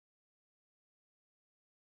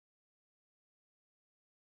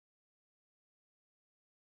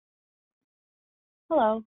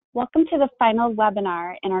Hello, welcome to the final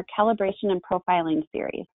webinar in our calibration and profiling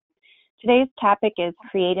series. Today's topic is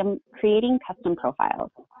creating custom profiles.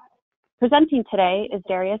 Presenting today is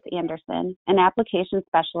Darius Anderson, an application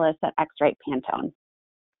specialist at X-Rite Pantone.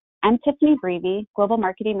 I'm Tiffany Breevy, Global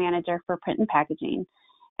Marketing Manager for Print and Packaging,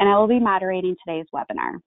 and I will be moderating today's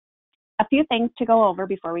webinar. A few things to go over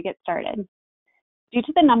before we get started. Due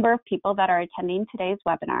to the number of people that are attending today's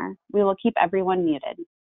webinar, we will keep everyone muted.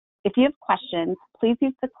 If you have questions, please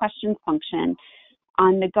use the questions function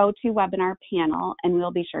on the GoToWebinar panel, and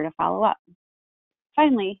we'll be sure to follow up.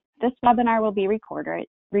 Finally, this webinar will be recorded,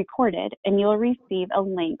 and you'll receive a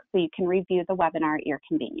link so you can review the webinar at your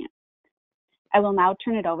convenience. I will now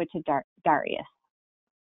turn it over to Darius.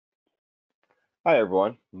 Hi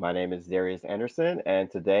everyone, my name is Darius Anderson,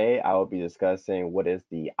 and today I will be discussing what is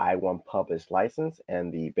the I1 published license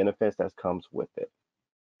and the benefits that comes with it.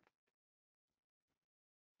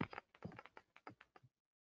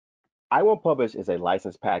 I1 Publish is a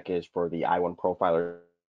license package for the I1 Profiler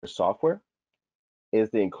software. It is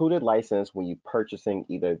the included license when you're purchasing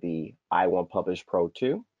either the I1 Publish Pro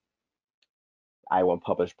 2, I1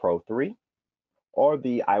 Publish Pro 3, or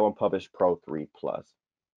the I1 Publish Pro 3 Plus.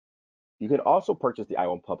 You can also purchase the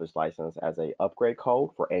I1 Publish license as an upgrade code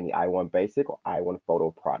for any I1 Basic or I1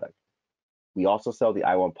 Photo product. We also sell the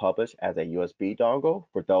I1 Publish as a USB dongle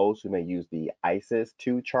for those who may use the ISIS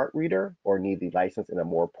 2 chart reader or need the license in a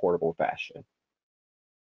more portable fashion.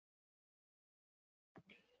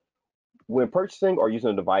 When purchasing or using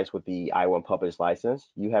a device with the I1 Publish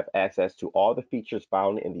license, you have access to all the features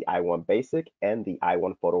found in the I1 Basic and the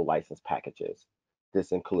I1 Photo license packages.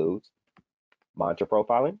 This includes monitor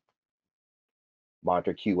profiling,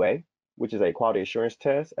 monitor QA, which is a quality assurance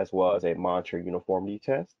test, as well as a monitor uniformity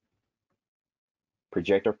test,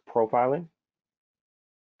 projector profiling,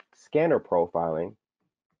 scanner profiling,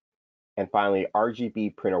 and finally,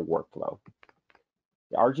 RGB printer workflow.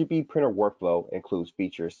 The RGB printer workflow includes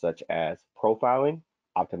features such as profiling,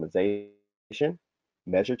 optimization,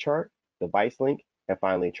 measure chart, device link, and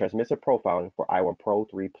finally, transmissive profiling for I1 Pro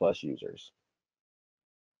 3 Plus users.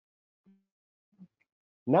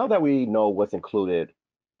 Now that we know what's included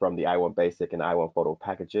from the I1 Basic and I1 Photo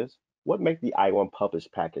packages, what makes the I1 Publish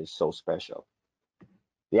package so special?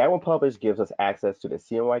 The I1 Publish gives us access to the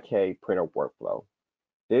CMYK printer workflow.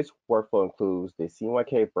 This workflow includes the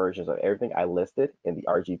CMYK versions of everything I listed in the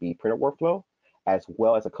RGB printer workflow, as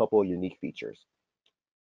well as a couple of unique features.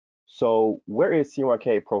 So where is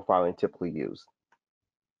CMYK profiling typically used?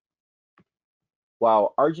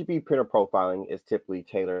 While RGB printer profiling is typically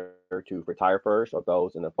tailored to photographers or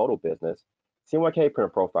those in the photo business, CMYK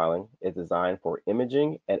printer profiling is designed for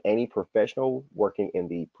imaging and any professional working in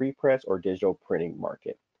the pre-press or digital printing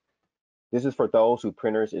market. This is for those whose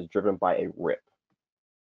printers is driven by a RIP.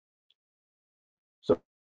 So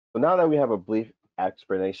now that we have a brief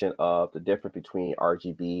explanation of the difference between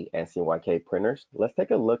RGB and CMYK printers, let's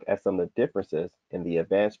take a look at some of the differences in the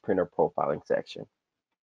advanced printer profiling section.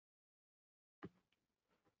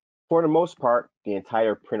 For the most part, the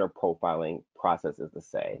entire printer profiling process is the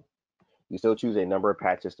same. You still choose a number of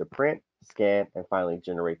patches to print, scan, and finally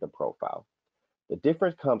generate the profile. The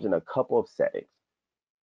difference comes in a couple of settings.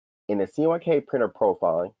 In the CMYK printer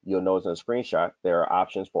profiling, you'll notice in the screenshot, there are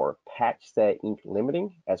options for patch set ink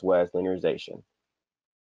limiting as well as linearization.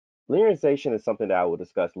 Linearization is something that I will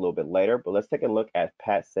discuss a little bit later, but let's take a look at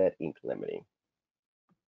patch set ink limiting.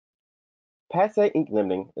 Patch set ink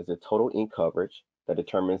limiting is the total ink coverage that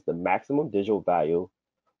determines the maximum digital value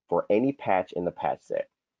for any patch in the patch set.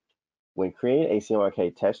 When creating a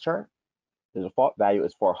CMYK test chart, the default value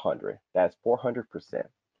is 400. That's 400%.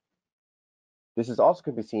 This is also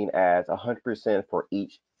can be seen as 100% for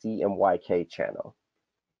each CMYK channel.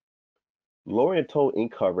 Lowering the total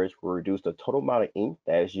ink coverage will reduce the total amount of ink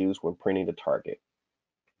that is used when printing the target.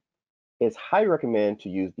 It's highly recommended to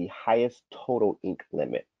use the highest total ink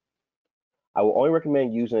limit. I will only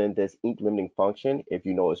recommend using this ink limiting function if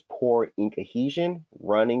you notice poor ink adhesion,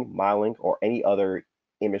 running, modeling, or any other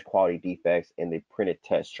image quality defects in the printed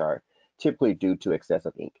test chart, typically due to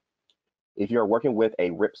excessive ink. If you're working with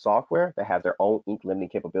a RIP software that has their own ink limiting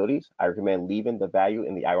capabilities, I recommend leaving the value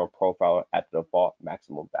in the I1 Profiler at the default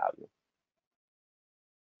maximum value.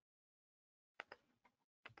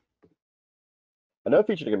 Another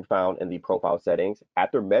feature that can be found in the profile settings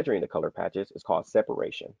after measuring the color patches is called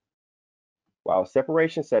separation. While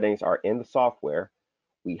separation settings are in the software,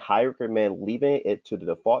 we highly recommend leaving it to the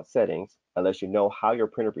default settings unless you know how your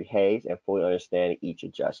printer behaves and fully understand each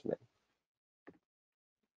adjustment.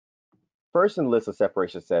 First in the list of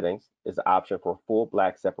separation settings is the option for full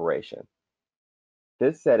black separation.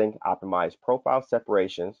 This setting optimizes profile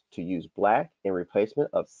separations to use black in replacement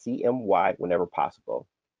of CMY whenever possible.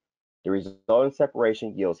 The resulting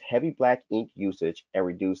separation yields heavy black ink usage and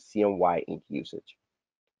reduced CMY ink usage.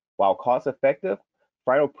 While cost effective,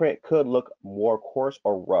 final print could look more coarse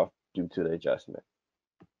or rough due to the adjustment.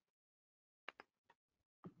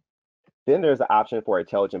 Then there's the option for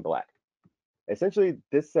intelligent black. Essentially,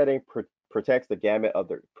 this setting protects the gamut of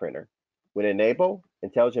the printer. When enabled,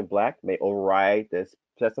 intelligent black may override the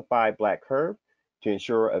specified black curve to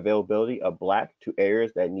ensure availability of black to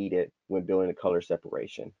areas that need it when building the color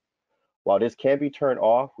separation. While this can be turned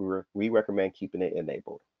off, we recommend keeping it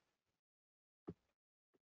enabled.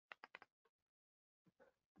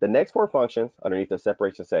 The next four functions underneath the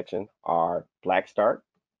separation section are black start,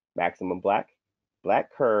 maximum black,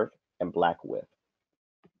 black curve, and black width.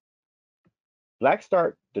 Black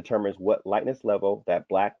start determines what lightness level that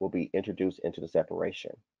black will be introduced into the separation.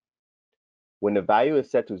 When the value is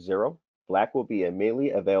set to 0, black will be immediately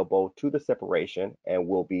available to the separation and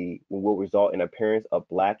will result in appearance of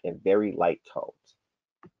black in very light tones.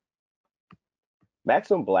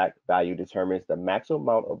 Maximum black value determines the maximum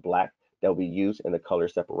amount of black that will be used in the color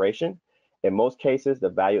separation. In most cases, the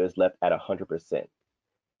value is left at 100%.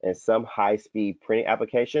 In some high-speed printing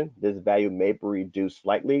application, this value may be reduced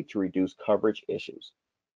slightly to reduce coverage issues.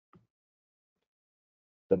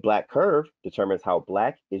 The black curve determines how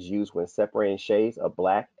black is used when separating shades of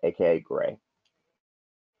black, aka gray.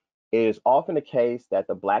 It is often the case that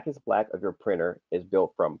the blackest black of your printer is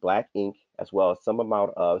built from black ink as well as some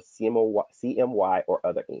amount of CMY or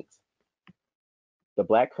other inks. The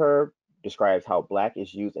black curve describes how black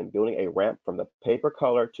is used in building a ramp from the paper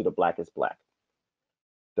color to the blackest black.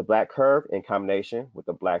 The black curve in combination with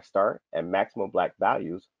the black start and maximum black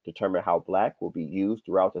values determine how black will be used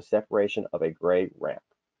throughout the separation of a gray ramp.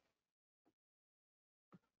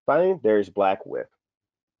 Finally, there is black width.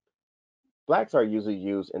 Blacks are usually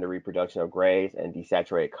used in the reproduction of grays and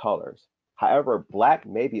desaturated colors. However, black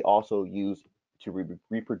may be also used to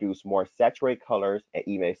reproduce more saturated colors and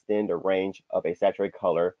even extend the range of a saturated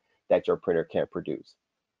color that your printer can produce.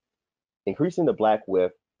 Increasing the black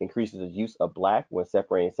width increases the use of black when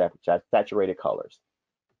separating saturated colors.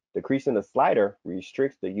 Decreasing the slider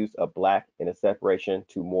restricts the use of black in the separation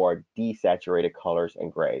to more desaturated colors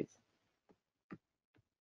and grays.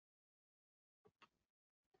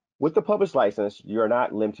 With the published license, you are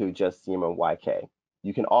not limited to just CMYK.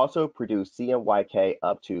 You can also produce CMYK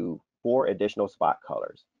up to 4 additional spot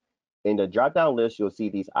colors. In the drop-down list, you'll see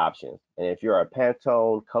these options. And if you're a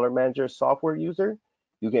Pantone Color Manager software user,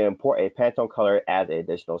 you can import a Pantone color as an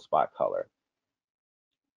additional spot color.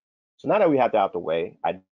 So now that we have that out of the way,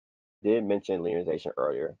 I did mention linearization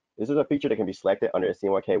earlier. This is a feature that can be selected under the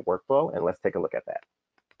CMYK workflow, and let's take a look at that.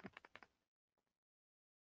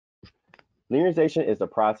 Linearization is the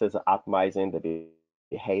process of optimizing the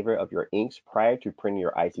behavior of your inks prior to printing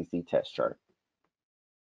your ICC test chart.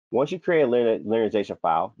 Once you create a linearization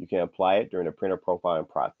file, you can apply it during the printer profiling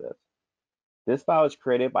process. This file is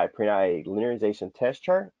created by printing out a linearization test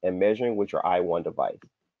chart and measuring with your I1 device.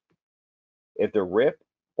 If the RIP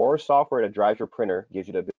or software that drives your printer gives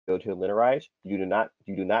you the ability to linearize, you do not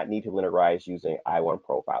need to linearize using I1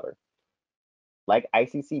 Profiler. Like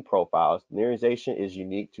ICC profiles, linearization is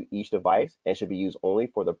unique to each device and should be used only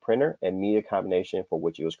for the printer and media combination for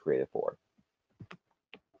which it was created for.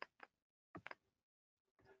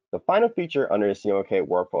 The final feature under the CMYK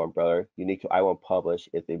workflow umbrella unique to I1 Publish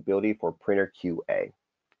is the ability for printer QA.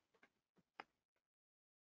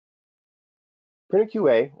 Printer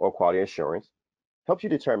QA, or quality assurance, helps you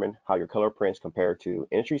determine how your color prints compare to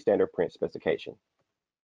industry standard print specification.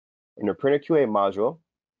 In the printer QA module,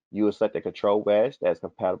 you will select a control wedge that is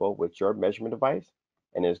compatible with your measurement device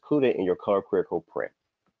and is included in your color critical print.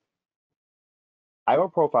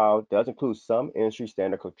 I1 Profile does include some industry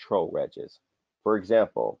standard control wedges. For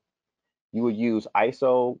example, you will use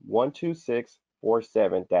ISO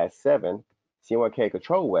 12647-7 CMYK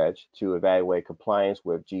control wedge to evaluate compliance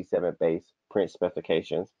with G7 based print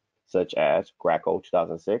specifications such as GRACO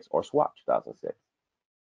 2006 or SWAP 2006.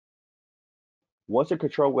 Once your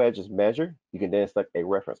control wedge is measured, you can then select a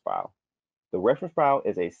reference file. The reference file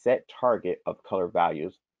is a set target of color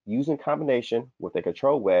values used in combination with a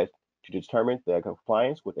control wedge to determine the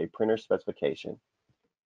compliance with a printer specification.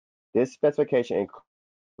 This specification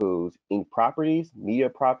includes ink properties, media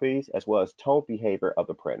properties, as well as tone behavior of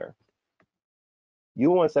the printer.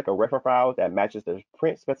 You want to select a reference file that matches the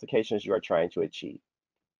print specifications you are trying to achieve.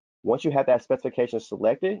 Once you have that specification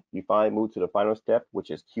selected, you finally move to the final step, which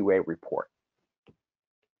is QA report.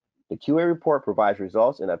 The QA report provides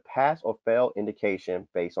results in a pass or fail indication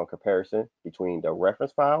based on comparison between the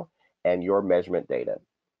reference file and your measurement data.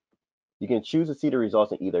 You can choose to see the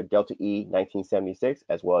results in either Delta E 1976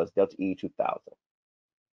 as well as Delta E 2000.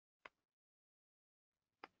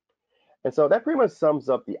 And so that pretty much sums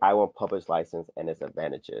up the I1 published license and its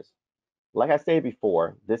advantages. Like I stated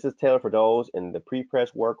before, this is tailored for those in the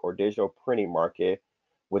pre-press work or digital printing market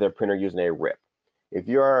with a printer using a RIP. If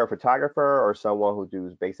you're a photographer or someone who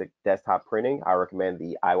does basic desktop printing, I recommend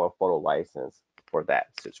the I1 photo license for that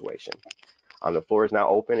situation. The floor is now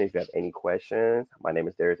open. If you have any questions, my name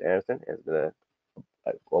is Darius Anderson. It's been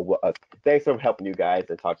thanks for helping you guys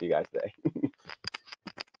and talk to you guys today.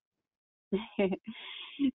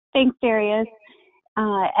 Thanks, Darius.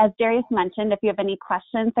 As Darius mentioned, if you have any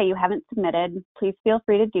questions that you haven't submitted, please feel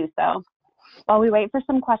free to do so. While we wait for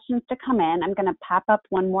some questions to come in, I'm going to pop up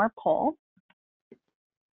one more poll.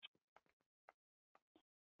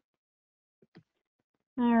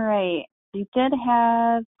 All right, I did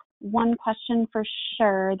have one question for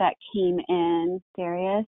sure that came in,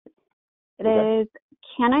 Darius. It is,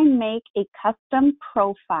 can I make a custom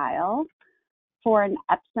profile for an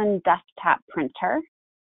Epson desktop printer?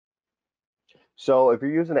 So if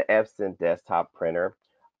you're using an Epson desktop printer,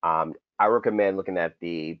 I recommend looking at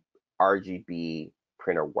the RGB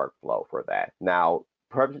printer workflow for that. Now,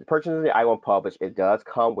 purchasing the I1 Publish, it does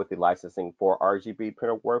come with the licensing for RGB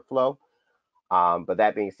printer workflow. But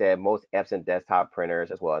that being said, most Epson desktop printers,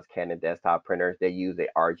 as well as Canon desktop printers, they use a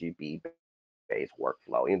RGB-based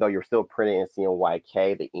workflow. Even though you're still printing in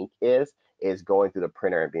CMYK, the ink is going through the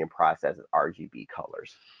printer and being processed as RGB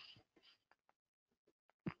colors.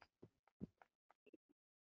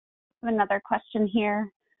 Another question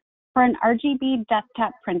here. For an RGB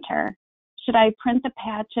desktop printer, should I print the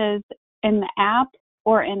patches in the app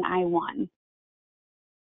or in I1?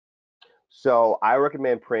 So I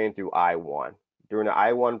recommend printing through I1. Through the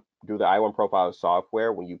I1 profile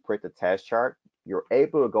software, when you print the test chart, you're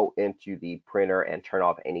able to go into the printer and turn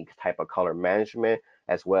off any type of color management,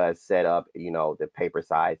 as well as set up, the paper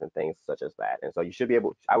size and things such as that. And so you should be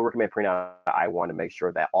able, I would recommend printing out the I1 to make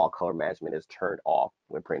sure that all color management is turned off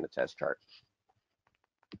when printing the test chart.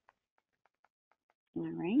 All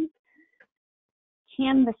right.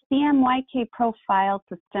 Can the CMYK profile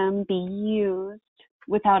system be used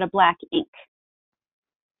without a black ink?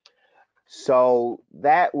 So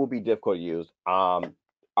that will be difficult to use.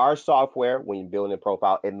 Our software, when you're building a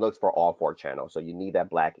profile, it looks for all 4 channels. So you need that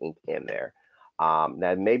black ink in there.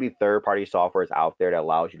 Now, maybe third-party software is out there that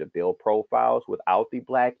allows you to build profiles without the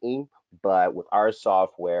black ink. But with our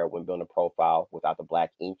software, when building a profile without the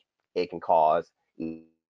black ink, it can cause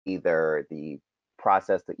either the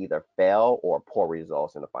process to either fail or poor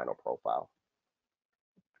results in the final profile.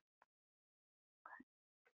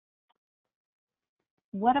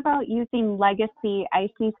 What about using legacy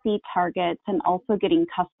ICC targets and also getting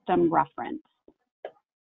custom reference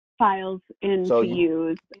files in to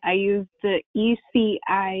use? I use the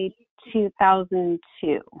ECI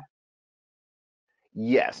 2002.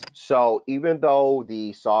 Yes. So even though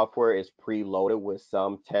the software is preloaded with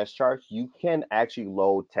some text charts, you can actually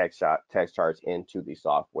load text charts into the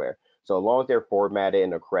software. So as long as they're formatted in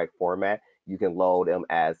the correct format, you can load them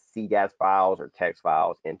as CGAS files or text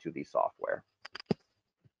files into the software.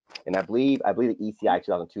 And I believe the ECI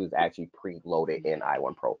 2002 is actually preloaded in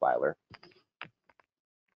I1 Profiler.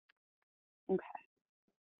 Okay.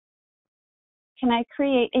 Can I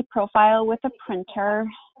create a profile with a printer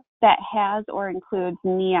that has or includes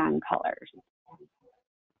neon colors?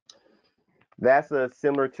 That's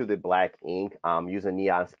similar to the black ink, using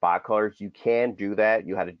neon spot colors. You can do that.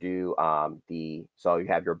 You have to do so you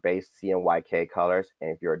have your base CMYK colors,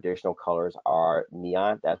 and if your additional colors are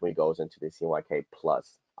neon, that's when it goes into the CMYK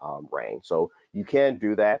plus range. So you can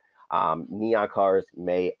do that. Neon colors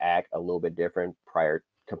may act a little bit different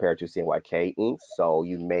compared to CMYK inks, so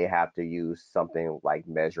you may have to use something like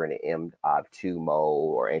measuring an M2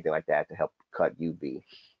 mode or anything like that to help cut UV.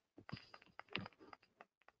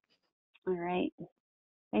 All right.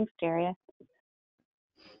 Thanks, Darius.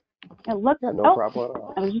 It looks, yeah, no problem at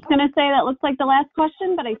all. I was just going to say that looks like the last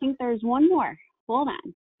question, but I think there's one more. Hold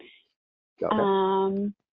on.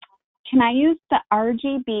 Okay. Can I use the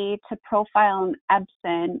RGB to profile an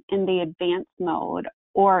Epson in the advanced mode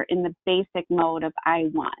or in the basic mode of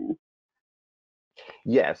I1?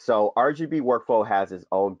 Yes, so RGB workflow has its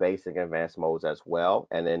own basic and advanced modes as well.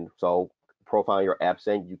 And then so profiling your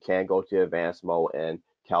Epson, you can go to advanced mode and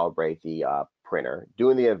calibrate the printer.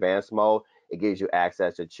 Doing the advanced mode, it gives you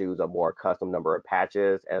access to choose a more custom number of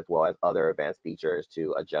patches as well as other advanced features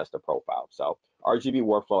to adjust the profile. So RGB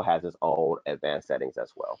workflow has its own advanced settings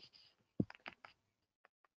as well.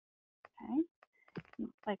 Okay.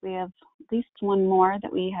 Looks like we have at least one more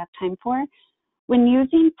that we have time for. When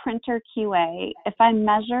using printer QA, if I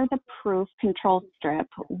measure the proof control strip,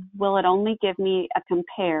 will it only give me a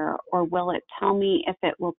compare, or will it tell me if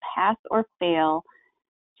it will pass or fail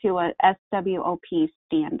to a SWOP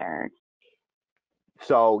standard?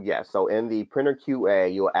 So yes, so in the printer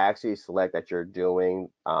QA, you'll actually select that you're doing,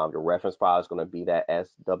 the reference file is going to be that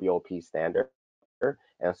SWOP standard.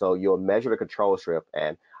 And so you'll measure the control strip,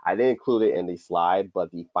 and I didn't include it in the slide,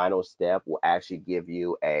 but the final step will actually give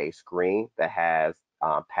you a screen that has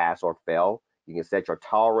pass or fail. You can set your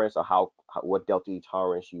tolerance or what delta E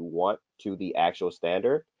tolerance you want to the actual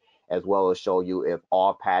standard, as well as show you if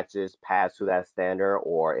all patches pass to that standard,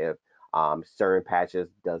 or if certain patches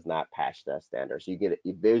does not pass that standard. So you get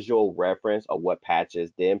a visual reference of what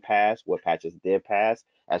patches didn't pass, what patches did pass,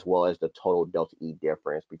 as well as the total delta E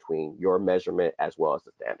difference between your measurement as well as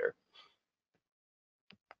the standard.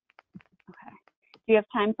 Okay. Do you have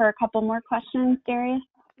time for a couple more questions, Darius?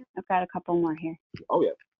 I've got a couple more here. Oh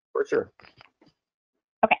yeah, for sure.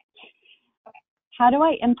 Okay. How do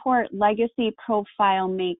I import legacy profile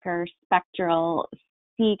maker spectral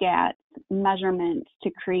CGAT measurements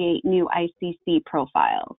to create new ICC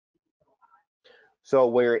profiles? So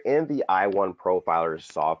when you're in the I1 Profiler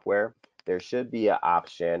software, there should be an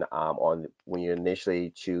option on when you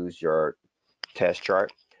initially choose your test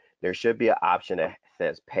chart. There should be an option that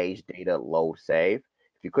says page data load save.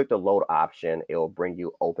 If you click the load option, it will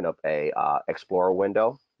open up a Explorer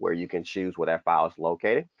window where you can choose where that file is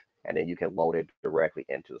located, and then you can load it directly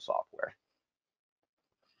into the software.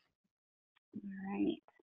 All right.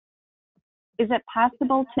 Is it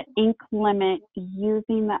possible to ink limit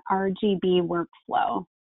using the RGB workflow?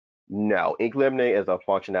 No, ink limiting is a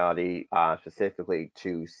functionality specifically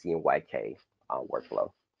to CMYK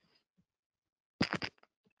workflow.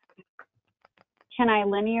 Can I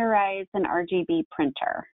linearize an RGB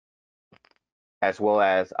printer? As well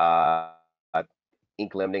as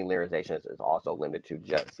ink limiting linearization is also limited to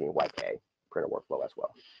just CMYK printer workflow as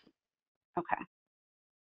well. Okay.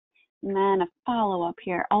 And then a follow-up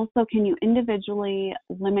here. Also, can you individually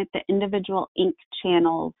limit the individual ink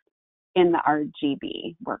channels in the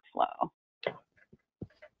RGB workflow?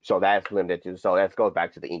 So that's limited to, so that goes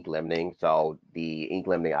back to the ink limiting. So the ink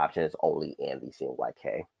limiting option is only in the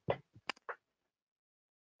CMYK.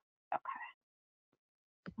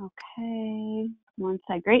 Okay, one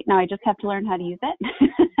side, great. Now I just have to learn how to use it.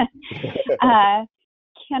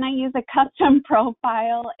 Can I use a custom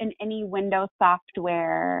profile in any Windows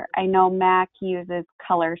software? I know Mac uses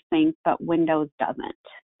color sync, but Windows doesn't.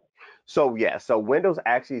 So yeah, so Windows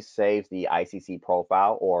actually saves the ICC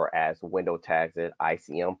profile, or as Windows tags it,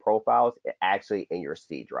 ICM profiles, actually in your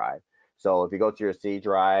C drive. So if you go to your C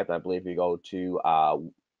drive, I believe you go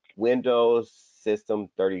to Windows System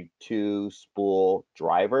 32 spool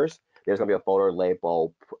drivers, there's going to be a folder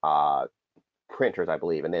labeled printers, I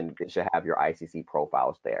believe, and then it should have your ICC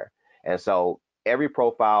profiles there. And so every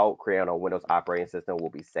profile created on a Windows operating system will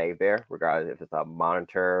be saved there, regardless if it's a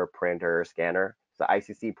monitor, printer, scanner. It's the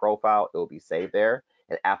ICC profile, it will be saved there.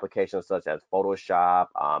 And applications such as Photoshop,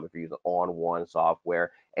 if you use on-one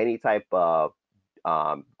software, any type of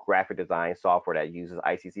graphic design software that uses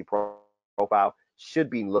ICC profile should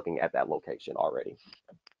be looking at that location already.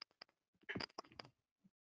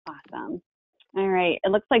 Awesome. All right.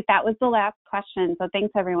 It looks like that was the last question. So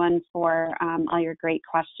thanks everyone for all your great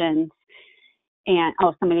questions. And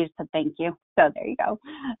oh, somebody just said thank you. So there you go.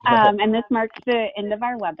 And this marks the end of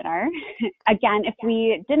our webinar. Again, if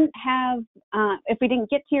we didn't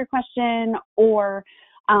get to your question, or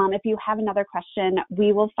if you have another question,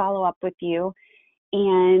 we will follow up with you,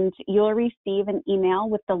 and you'll receive an email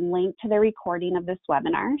with the link to the recording of this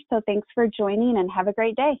webinar. So thanks for joining, and have a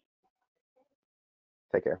great day.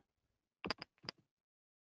 Take care.